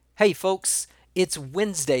Hey, folks, it's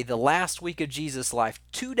Wednesday, the last week of Jesus' life,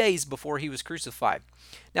 2 days before he was crucified.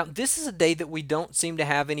 Now, this is a day that we don't seem to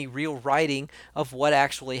have any real writing of what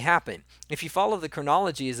actually happened. If you follow the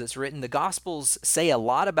chronology as it's written, the Gospels say a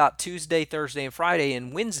lot about Tuesday, Thursday, and Friday,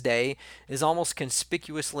 and Wednesday is almost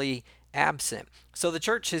conspicuously absent. So the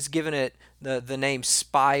church has given it the name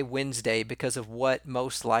Spy Wednesday because of what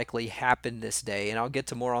most likely happened this day, and I'll get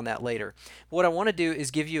to more on that later. What I want to do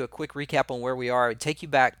is give you a quick recap on where we are and take you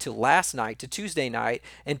back to last night, to Tuesday night,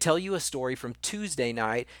 and tell you a story from Tuesday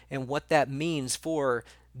night and what that means for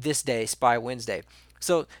this day, Spy Wednesday.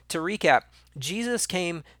 So, to recap, Jesus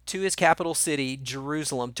came to his capital city,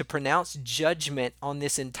 Jerusalem, to pronounce judgment on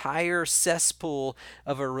this entire cesspool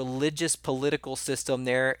of a religious political system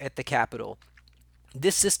there at the capital.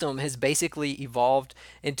 This system has basically evolved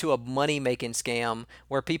into a money making scam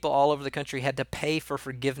where people all over the country had to pay for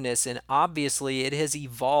forgiveness. And obviously, it has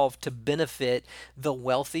evolved to benefit the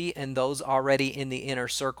wealthy and those already in the inner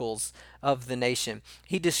circles of the nation.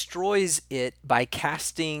 He destroys it by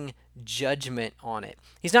casting judgment on it.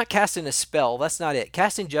 He's not casting a spell. That's not it.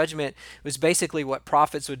 Casting judgment was basically what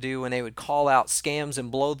prophets would do when they would call out scams and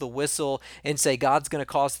blow the whistle and say, God's going to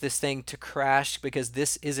cause this thing to crash because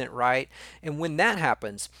this isn't right. And when that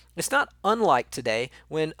happens, it's not unlike today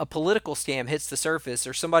when a political scam hits the surface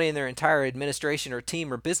or somebody in their entire administration or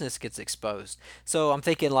team or business gets exposed. So I'm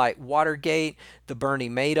thinking like Watergate, the Bernie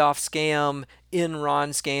Madoff scam, Enron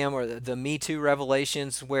scam, or the Me Too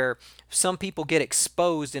revelations, where some people get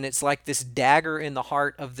exposed and it's like this dagger in the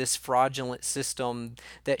heart of this fraudulent system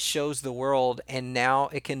that shows the world, and now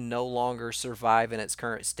it can no longer survive in its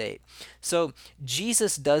current state. So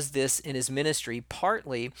Jesus does this in his ministry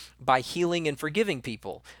partly by healing and forgiving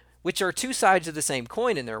people, which are two sides of the same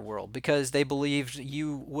coin in their world, because they believed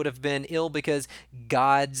you would have been ill because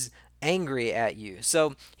God's angry at you.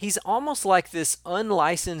 So he's almost like this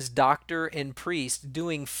unlicensed doctor and priest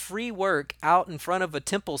doing free work out in front of a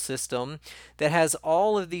temple system that has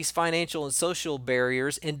all of these financial and social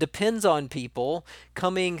barriers and depends on people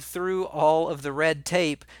coming through all of the red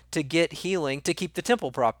tape to get healing to keep the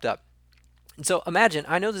temple propped up. And so imagine,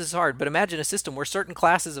 I know this is hard, but imagine a system where certain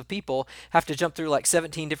classes of people have to jump through like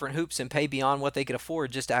 17 different hoops and pay beyond what they could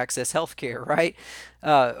afford just to access healthcare, right?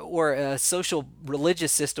 Or a social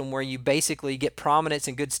religious system where you basically get prominence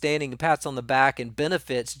and good standing and pats on the back and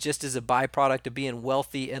benefits just as a byproduct of being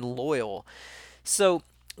wealthy and loyal. So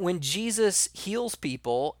when Jesus heals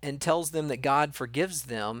people and tells them that God forgives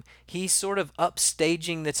them, he's sort of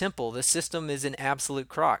upstaging the temple. The system is an absolute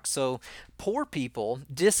crock. So poor people,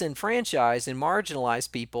 disenfranchised and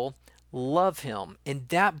marginalized people love him. And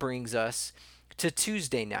that brings us to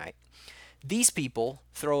Tuesday night. These people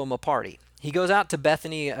throw him a party. He goes out to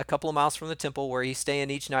Bethany, a couple of miles from the temple, where he's staying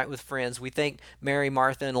each night with friends. We think Mary,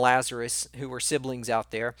 Martha, and Lazarus, who were siblings out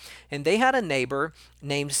there. And they had a neighbor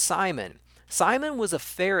named Simon. Simon was a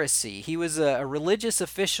Pharisee. He was a religious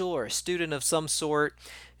official or a student of some sort.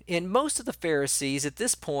 And most of the Pharisees at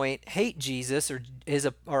this point hate Jesus or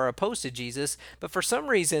are opposed to Jesus, but for some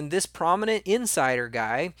reason, this prominent insider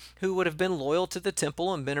guy who would have been loyal to the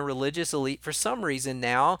temple and been a religious elite, for some reason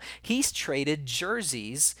now he's traded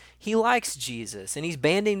jerseys. He likes Jesus and he's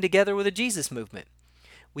banding together with a Jesus movement.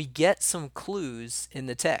 We get some clues in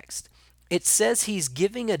the text. It says he's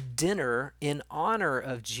giving a dinner in honor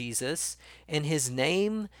of Jesus, and his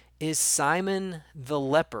name is Simon the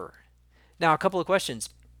leper. Now, a couple of questions.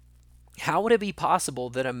 How would it be possible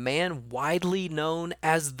that a man widely known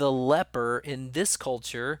as the leper in this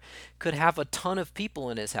culture could have a ton of people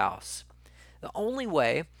in his house? The only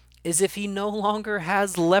way is if he no longer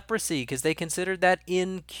has leprosy, because they considered that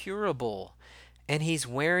incurable. And he's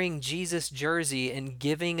wearing Jesus' jersey and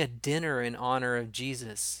giving a dinner in honor of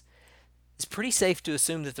Jesus. It's pretty safe to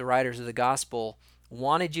assume that the writers of the gospel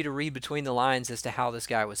wanted you to read between the lines as to how this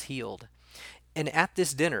guy was healed. And at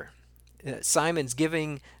this dinner, Simon's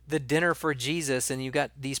giving the dinner for Jesus, and you've got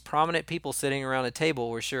these prominent people sitting around a table,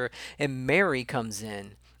 we're sure, and Mary comes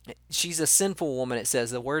in. She's a sinful woman, it says.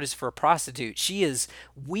 The word is for a prostitute. She is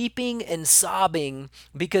weeping and sobbing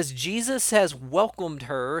because Jesus has welcomed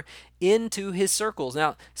her into his circles.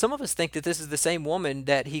 Now, some of us think that this is the same woman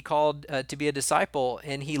that he called to be a disciple,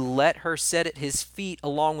 and he let her sit at his feet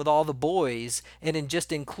along with all the boys and then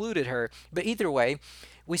just included her. But either way,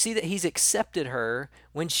 we see that he's accepted her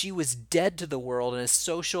when she was dead to the world and a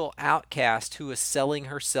social outcast who was selling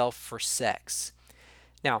herself for sex.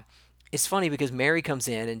 Now, it's funny because Mary comes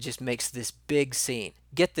in and just makes this big scene.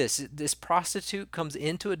 Get this prostitute comes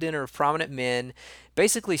into a dinner of prominent men,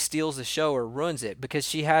 basically steals the show or ruins it because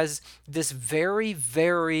she has this very,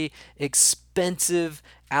 very expensive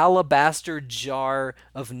alabaster jar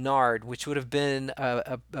of nard, which would have been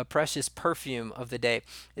a precious perfume of the day.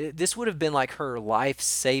 This would have been like her life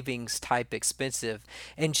savings type expensive.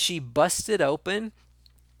 And she busted open,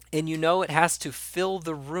 and you know it has to fill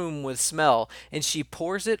the room with smell. And she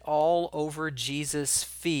pours it all over Jesus'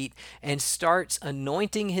 feet and starts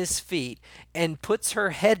anointing his feet and puts her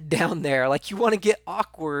head down there. Like, you want to get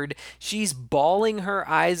awkward. She's bawling her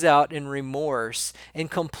eyes out in remorse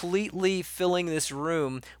and completely filling this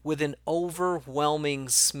room with an overwhelming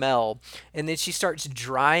smell. And then she starts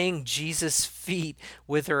drying Jesus' feet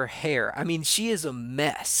with her hair. I mean, she is a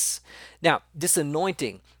mess. Now, this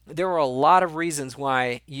anointing, there are a lot of reasons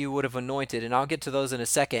why you would have anointed, and I'll get to those in a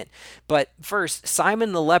second. But first,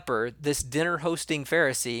 Simon the leper, this dinner hosting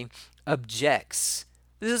Pharisee, objects.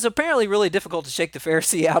 This is apparently really difficult to shake the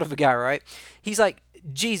Pharisee out of a guy, right? He's like,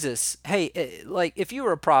 Jesus, hey, like if you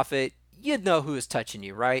were a prophet, you'd know who is touching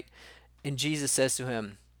you, right? And Jesus says to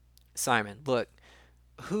him, Simon, look,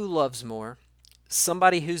 who loves more?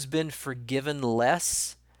 Somebody who's been forgiven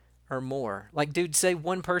less or more? Like, dude, say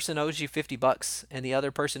one person owes you $50 and the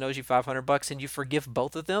other person owes you $500 and you forgive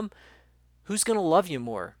both of them. Who's going to love you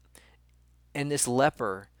more? And this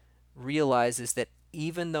leper realizes that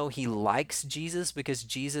even though he likes Jesus because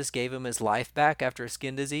Jesus gave him his life back after a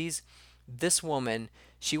skin disease, this woman,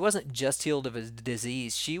 she wasn't just healed of a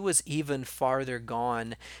disease, she was even farther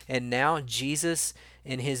gone. And now Jesus,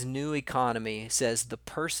 in his new economy, says the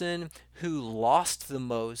person who lost the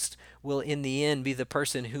most will in the end be the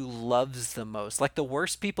person who loves the most. Like, the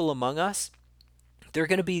worst people among us, they're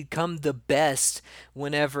going to become the best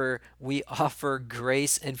whenever we offer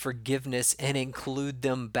grace and forgiveness and include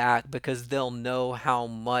them back, because they'll know how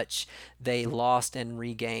much they lost and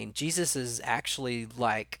regained. Jesus is actually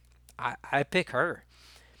like, I pick her.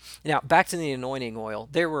 Now, back to the anointing oil.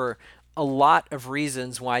 There were a lot of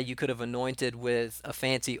reasons why you could have anointed with a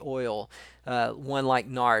fancy oil, one like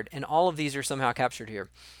nard, and all of these are somehow captured here.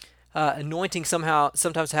 Anointing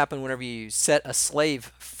sometimes happen whenever you set a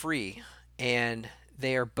slave free, and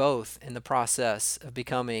they are both in the process of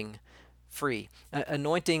becoming free.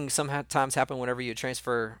 Anointing sometimes happen whenever you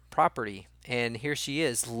transfer property, and here she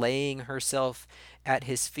is laying herself at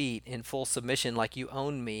his feet in full submission, like, you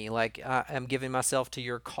own me, like I'm giving myself to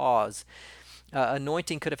your cause.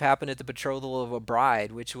 Anointing could have happened at the betrothal of a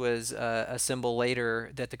bride, which was a symbol later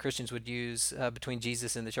that the Christians would use between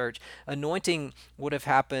Jesus and the church. Anointing would have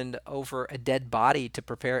happened over a dead body to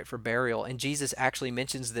prepare it for burial. And Jesus actually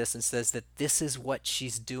mentions this and says that this is what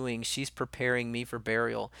she's doing. She's preparing me for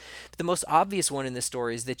burial. But the most obvious one in this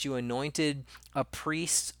story is that you anointed a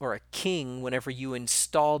priest or a king whenever you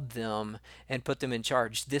installed them and put them in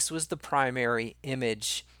charge. This was the primary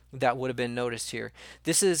image that would have been noticed here.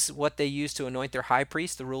 This is what they used to anoint their high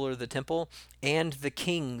priest, the ruler of the temple, and the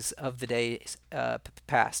kings of the days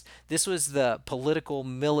past. This was the political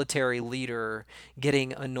military leader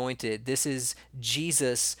getting anointed. This is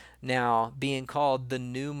Jesus now being called the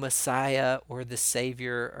new Messiah or the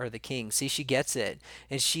Savior or the King. See, she gets it.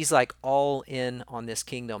 And she's like all in on this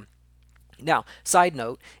kingdom. Now, side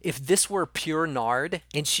note, if this were pure nard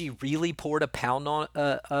and she really poured a pound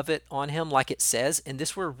of it on him like it says, and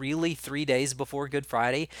this were really 3 days before Good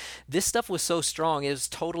Friday, this stuff was so strong, it was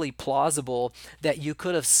totally plausible that you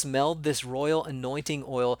could have smelled this royal anointing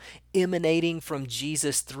oil emanating from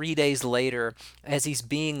Jesus 3 days later as he's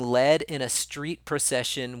being led in a street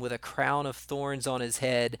procession with a crown of thorns on his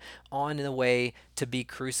head on the way to be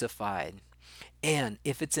crucified. And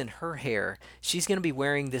if it's in her hair, she's going to be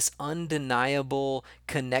wearing this undeniable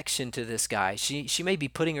connection to this guy. She may be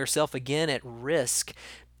putting herself again at risk,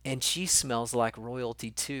 and she smells like royalty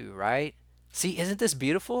too, right? See, isn't this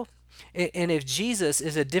beautiful? And if Jesus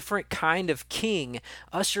is a different kind of king,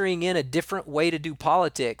 ushering in a different way to do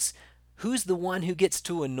politics, who's the one who gets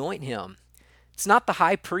to anoint him? It's not the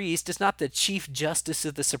high priest. It's not the chief justice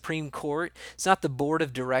of the Supreme Court. It's not the board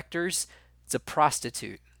of directors. It's a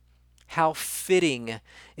prostitute. How fitting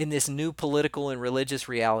in this new political and religious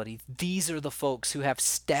reality. These are the folks who have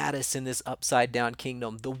status in this upside down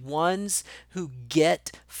kingdom. The ones who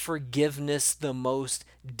get forgiveness the most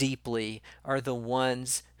deeply are the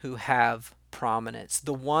ones who have prominence.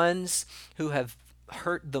 The ones who have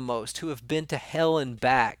hurt the most, who have been to hell and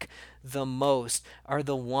back the most, are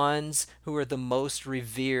the ones who are the most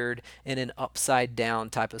revered in an upside down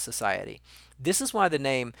type of society. This is why the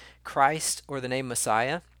name Christ or the name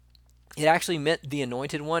Messiah, It actually meant the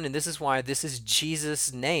anointed one, and this is why this is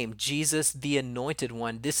Jesus' name, Jesus the anointed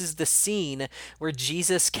one. This is the scene where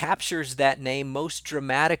Jesus captures that name most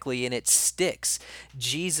dramatically, and it sticks.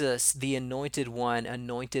 Jesus the anointed one,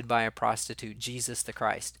 anointed by a prostitute, Jesus the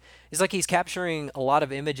Christ. It's like he's capturing a lot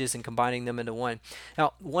of images and combining them into one.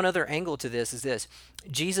 Now, one other angle to this is this.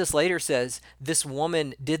 Jesus later says, this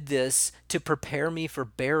woman did this to prepare me for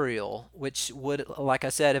burial, which would, like I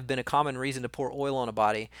said, have been a common reason to pour oil on a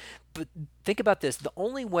body. But think about this. The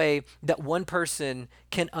only way that one person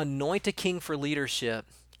can anoint a king for leadership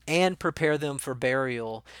and prepare them for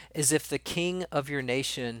burial is if the king of your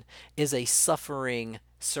nation is a suffering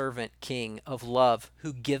servant king of love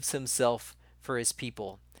who gives himself for his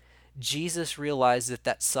people. Jesus realized that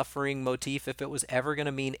that suffering motif, if it was ever going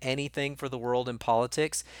to mean anything for the world in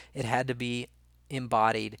politics, it had to be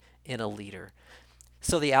embodied in a leader.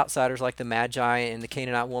 So the outsiders, like the Magi and the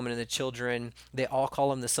Canaanite woman and the children, they all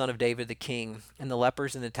call him the son of David, the king. And the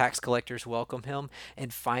lepers and the tax collectors welcome him.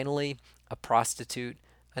 And finally, a prostitute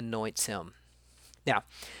anoints him. Now,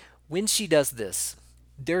 when she does this,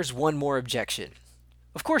 there's one more objection.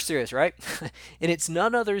 Of course there is, right? And it's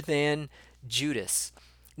none other than Judas.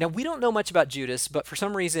 Now, we don't know much about Judas, but for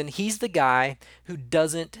some reason, he's the guy who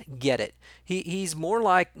doesn't get it. He's more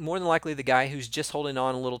than likely the guy who's just holding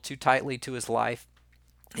on a little too tightly to his life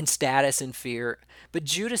and status and fear. But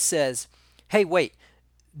Judas says, hey, wait,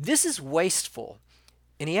 this is wasteful.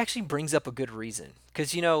 And he actually brings up a good reason.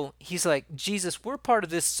 Because, he's like, Jesus, we're part of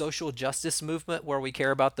this social justice movement where we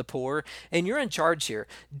care about the poor, and you're in charge here.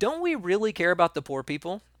 Don't we really care about the poor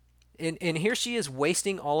people? And here she is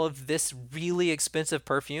wasting all of this really expensive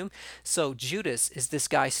perfume. So Judas is this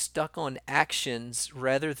guy stuck on actions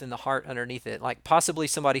rather than the heart underneath it. Like possibly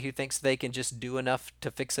somebody who thinks they can just do enough to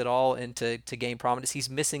fix it all and to gain prominence. He's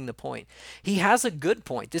missing the point. He has a good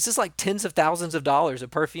point. This is like tens of thousands of dollars of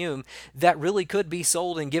perfume that really could be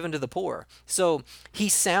sold and given to the poor. So he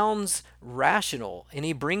sounds rational and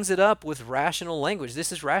he brings it up with rational language.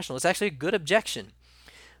 This is rational. It's actually a good objection.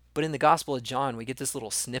 But in the Gospel of John, we get this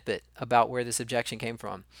little snippet about where this objection came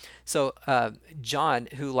from. So John,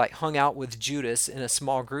 who like hung out with Judas in a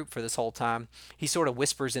small group for this whole time, he sort of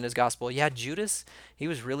whispers in his Gospel, yeah, Judas, he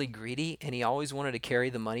was really greedy and he always wanted to carry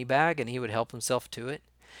the money bag and he would help himself to it.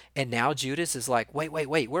 And now Judas is like, wait,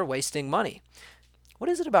 we're wasting money. What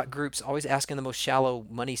is it about groups always asking the most shallow,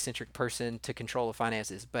 money-centric person to control the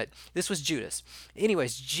finances? But this was Judas.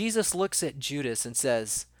 Anyways, Jesus looks at Judas and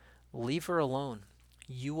says, leave her alone.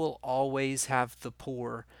 You will always have the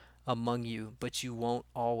poor among you, but you won't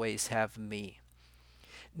always have me.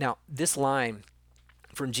 Now, this line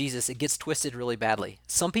from Jesus, it gets twisted really badly.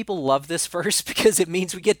 Some people love this verse because it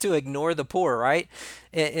means we get to ignore the poor, right?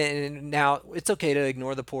 And now it's okay to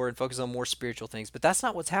ignore the poor and focus on more spiritual things, but that's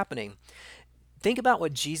not what's happening. Think about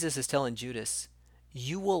what Jesus is telling Judas.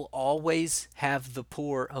 You will always have the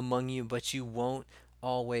poor among you, but you won't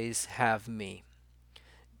always have me.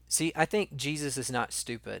 See, I think Jesus is not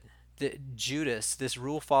stupid. Judas, this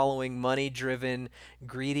rule following, money driven,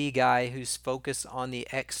 greedy guy who's focused on the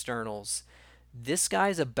externals, this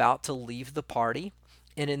guy's about to leave the party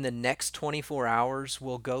and in the next 24 hours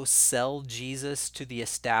will go sell Jesus to the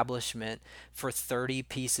establishment for 30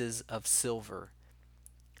 pieces of silver.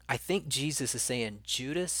 I think Jesus is saying,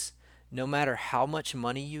 Judas, no matter how much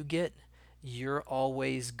money you get, you're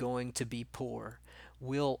always going to be poor.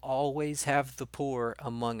 We'll always have the poor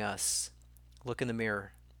among us. Look in the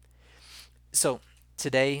mirror. So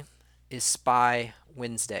today is Spy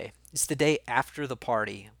Wednesday. It's the day after the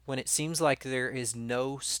party when it seems like there is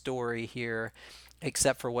no story here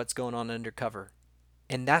except for what's going on undercover.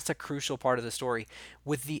 And that's a crucial part of the story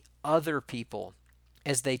with the other people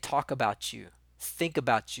as they talk about you, think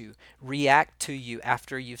about you, react to you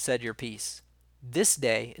after you've said your piece. This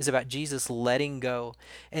day is about Jesus letting go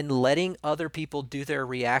and letting other people do their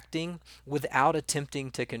reacting without attempting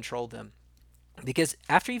to control them. Because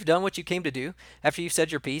after you've done what you came to do, after you've said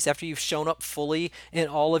your piece, after you've shown up fully in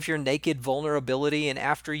all of your naked vulnerability, and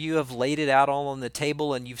after you have laid it out all on the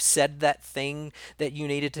table and you've said that thing that you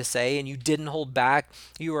needed to say and you didn't hold back,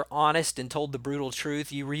 you were honest and told the brutal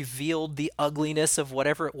truth, you revealed the ugliness of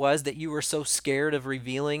whatever it was that you were so scared of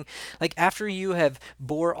revealing. Like after you have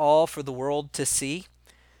bore all for the world to see,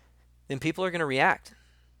 then people are going to react.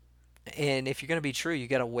 And if you're going to be true, you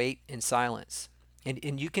got to wait in silence.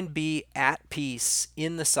 And you can be at peace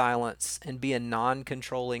in the silence and be a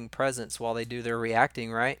non-controlling presence while they do their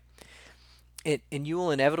reacting, right? And you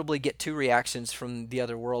will inevitably get two reactions from the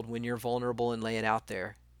other world when you're vulnerable and lay it out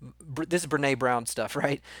there. This is Brene Brown stuff,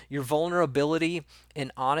 right? Your vulnerability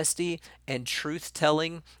and honesty and truth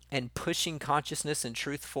telling and pushing consciousness and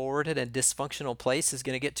truth forward in a dysfunctional place is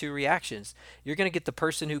going to get two reactions. You're going to get the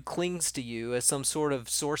person who clings to you as some sort of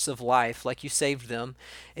source of life, like you saved them,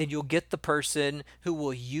 and you'll get the person who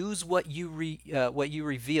will use what you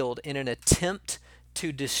revealed in an attempt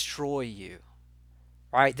to destroy you.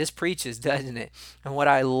 Right? This preaches, doesn't it? And what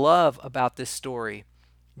I love about this story,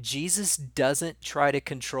 Jesus doesn't try to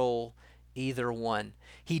control either one.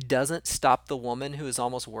 He doesn't stop the woman who is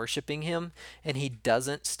almost worshiping him, and he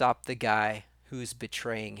doesn't stop the guy who's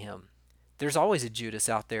betraying him. There's always a Judas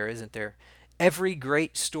out there, isn't there? Every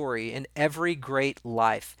great story and every great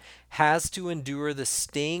life has to endure the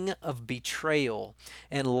sting of betrayal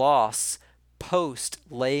and loss post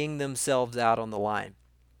laying themselves out on the line.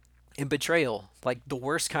 And betrayal, like the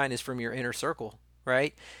worst kind, is from your inner circle,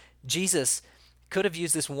 right? Jesus could have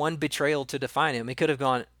used this one betrayal to define him. He could have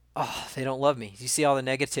gone, "Oh, they don't love me." You see all the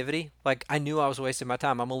negativity? Like, I knew I was wasting my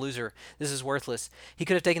time. I'm a loser. This is worthless. He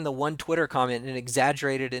could have taken the one Twitter comment and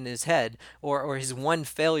exaggerated in his head, or his one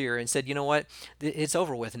failure and said, "You know what? It's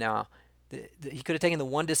over with now." He could have taken the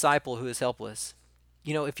one disciple who is helpless.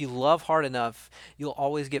 You know, if you love hard enough, you'll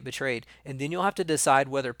always get betrayed. And then you'll have to decide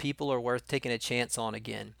whether people are worth taking a chance on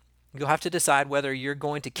again. You'll have to decide whether you're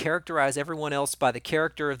going to characterize everyone else by the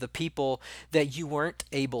character of the people that you weren't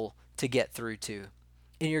able to get through to.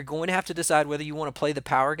 And you're going to have to decide whether you want to play the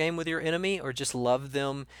power game with your enemy or just love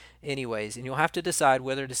them anyways. And you'll have to decide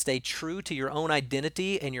whether to stay true to your own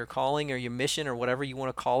identity and your calling or your mission or whatever you want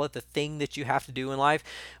to call it, the thing that you have to do in life,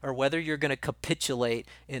 or whether you're going to capitulate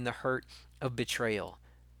in the hurt of betrayal.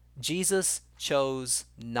 Jesus chose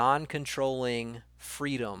non controlling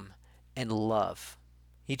freedom and love.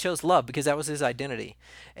 He chose love because that was his identity.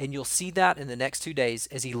 And you'll see that in the next 2 days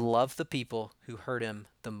as he loved the people who hurt him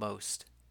the most.